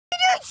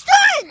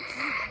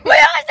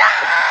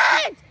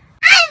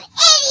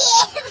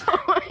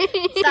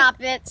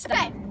it. Stop.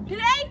 Okay,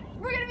 today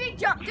we're gonna be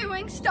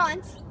doing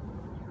stunts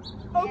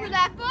over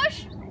that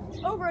bush,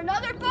 over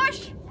another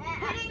bush,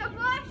 hitting a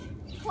bush,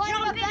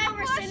 climbing up that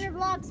bush, cinder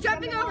blocks,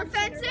 jumping over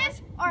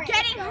fences,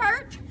 getting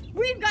hurt.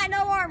 We've got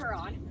no armor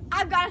on.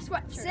 I've got a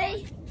sweatshirt.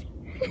 See?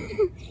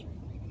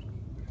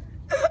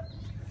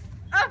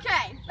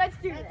 Okay, let's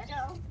do this.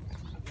 Go.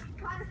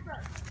 Conor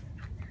first.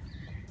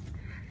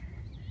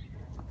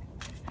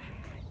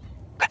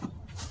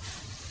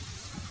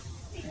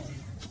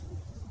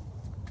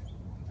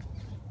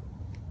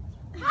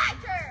 My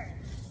turn.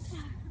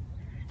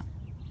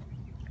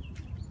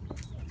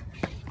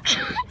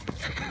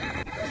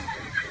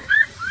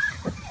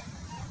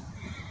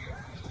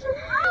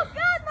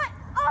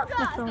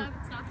 Stop.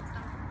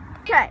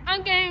 Okay.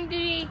 I'm going to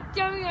be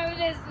jumping over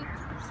this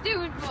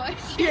stupid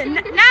bush. Yeah,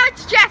 now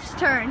it's Jeff's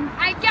turn.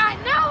 I got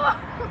no.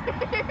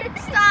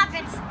 Stop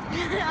it.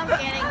 I'm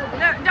kidding.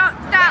 No, don't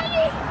stop.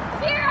 Ready?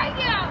 Here I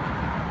go.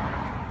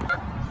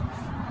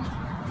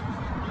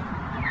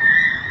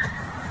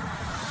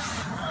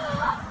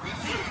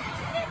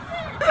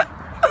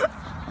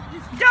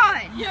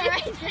 Done. You're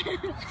right.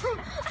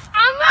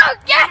 I'm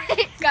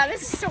okay. Got a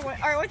sword.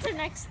 Alright, what's the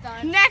next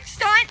stunt? Next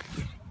stunt,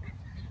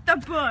 the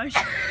bush.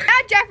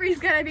 Now Jeffrey's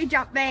gonna be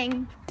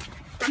jumping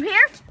from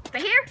here to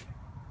here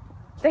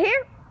to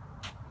here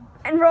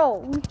and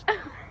roll.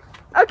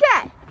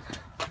 Okay,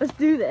 let's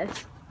do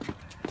this.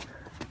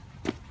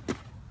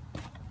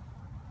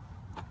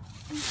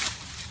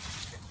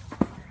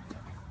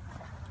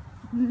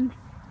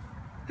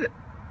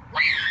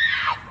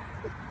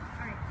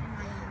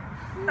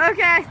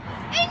 Okay.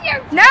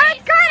 Now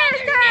it's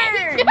Conor's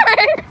turn.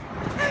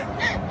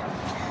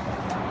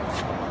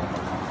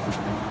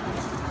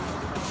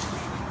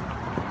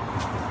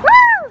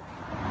 Woo!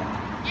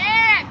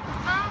 Yeah.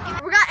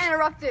 We got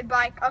interrupted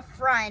by a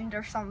friend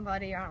or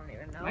somebody. I don't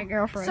even know. My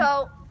girlfriend.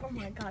 So, oh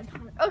my God,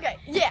 Conor. Okay,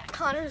 yeah,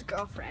 Conor's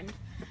girlfriend.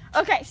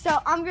 Okay, so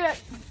I'm gonna.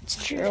 It's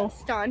true.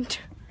 Stunt.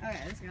 Okay,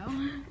 let's go.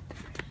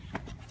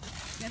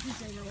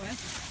 Definitely say no way.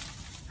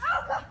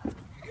 Oh, God.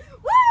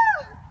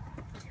 Woo!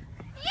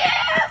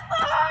 Yes!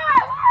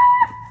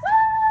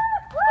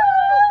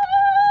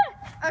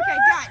 Okay,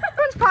 done. This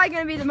one's probably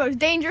gonna be the most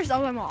dangerous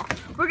of them all.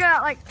 We're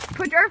gonna like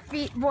put our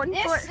feet one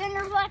This foot.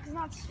 cinder block is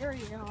not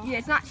sturdy at all. Yeah,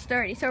 it's not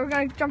sturdy. So we're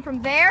gonna jump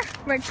from there.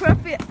 We're gonna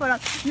put our foot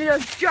up, and then we'll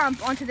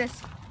jump onto this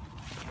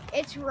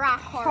It's rock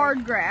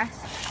hard grass.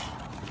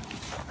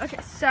 Okay,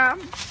 so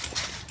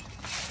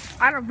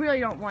I really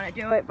don't want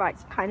to do it, but I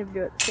kind of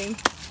do it the same.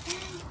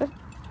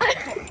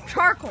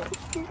 Charcoal.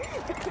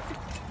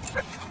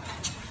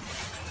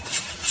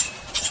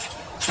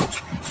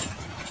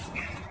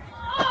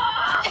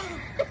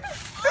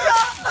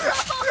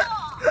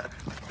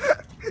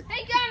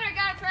 Hey, Conor, I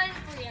got a present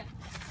for you.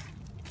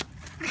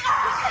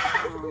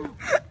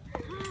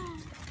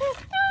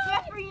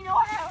 Jeffrey, you know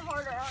I have a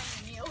harder arm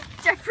than you.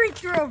 Jeffrey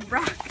threw a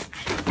rock.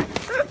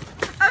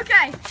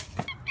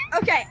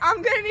 Okay,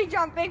 I'm gonna be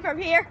jumping from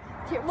here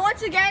to here.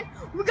 Once again,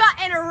 we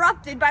got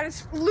interrupted by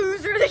this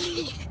loser.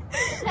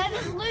 That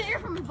is loser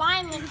from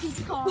Vineland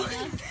keeps calling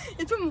us.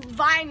 It's from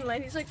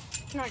Vineland. He's like,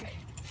 oh my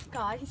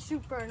God, he's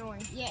super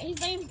annoying. Yeah, his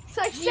name's It's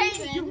like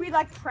saying we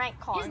like prank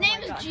call His him. name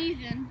Oh is my God.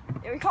 Jeevan.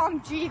 Yeah, we call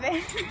him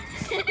Jeevan.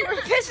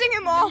 We're pissing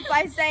him off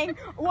by saying,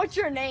 what's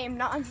your name,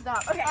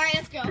 nonstop. Okay, Alright,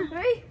 let's go.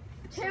 3,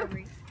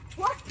 2,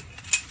 1.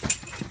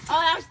 Oh,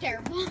 that was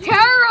terrible.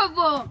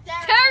 Terrible!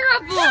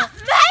 Terrible!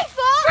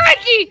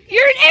 Frankie,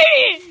 you're an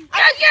idiot!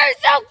 You're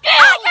so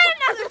I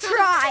got another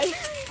try.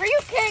 Are you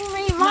kidding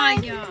me? My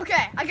Mine. God.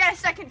 Okay, I got a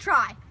second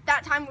try.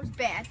 That time was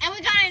bad. And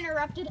we got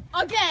interrupted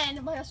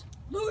again by this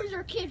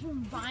loser kid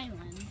from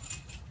Vineland.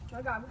 Oh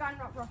my God, we got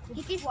interrupted.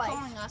 He keeps twice.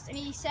 calling us, and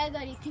he said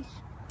that he keeps.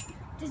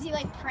 Does he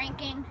like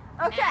pranking?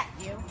 Okay.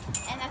 Matthew?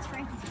 And that's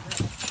Frankie's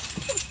girl.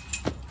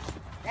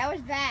 That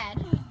was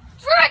bad.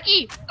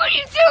 Frankie! What are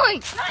you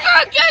doing?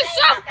 You're getting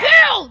yourself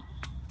killed!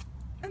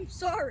 I'm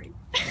sorry.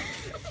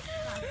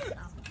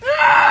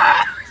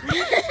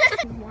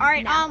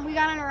 Alright, we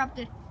got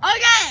interrupted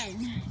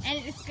again!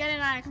 And it's getting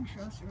out of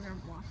control, so we're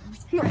gonna block him.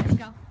 Alright, let's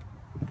go.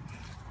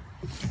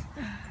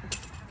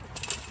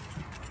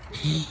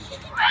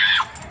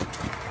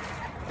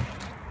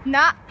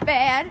 Not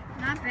bad.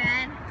 Not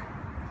bad.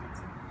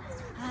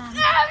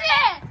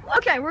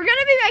 Okay, we're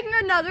gonna be making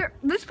another.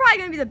 This is probably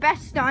gonna be the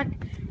best stunt.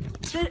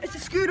 It's a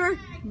scooter,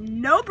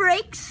 no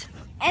brakes.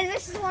 And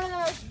this is one of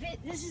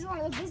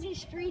the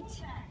busiest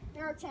streets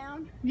in our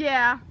town.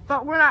 Yeah,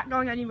 but we're not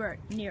going anywhere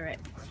near it.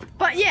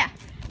 But yeah,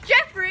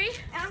 Jeffrey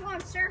And I'm going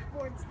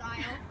surfboard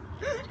style.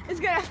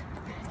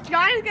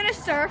 John is gonna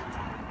surf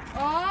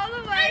all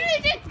the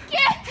way.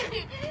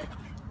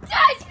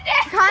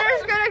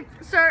 Connor's gonna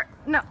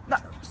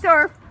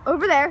surf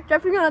over there.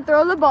 Jeffrey's gonna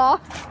throw the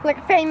ball, like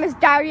a famous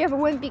Diary of a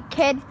Wimpy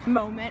Kid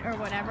moment or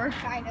whatever.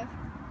 Kind of.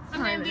 I'm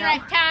gonna be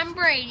like Tom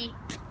Brady,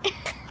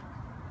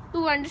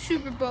 who won the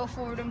Super Bowl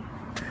for them.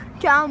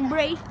 Tom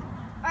Brady.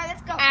 Alright,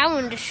 let's go. I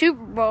won the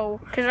Super Bowl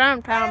because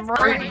I'm Tom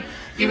Brady.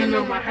 Even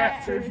though my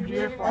hat says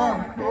Jeff,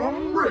 I'm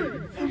Tom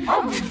Brady.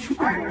 I'm the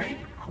Super Bowl.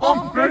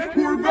 I'm the best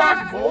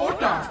quarterback of all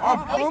time.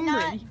 I'm Tom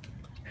Brady.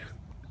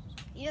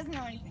 He doesn't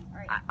know anything. All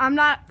right. I'm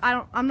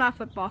not a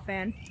football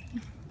fan.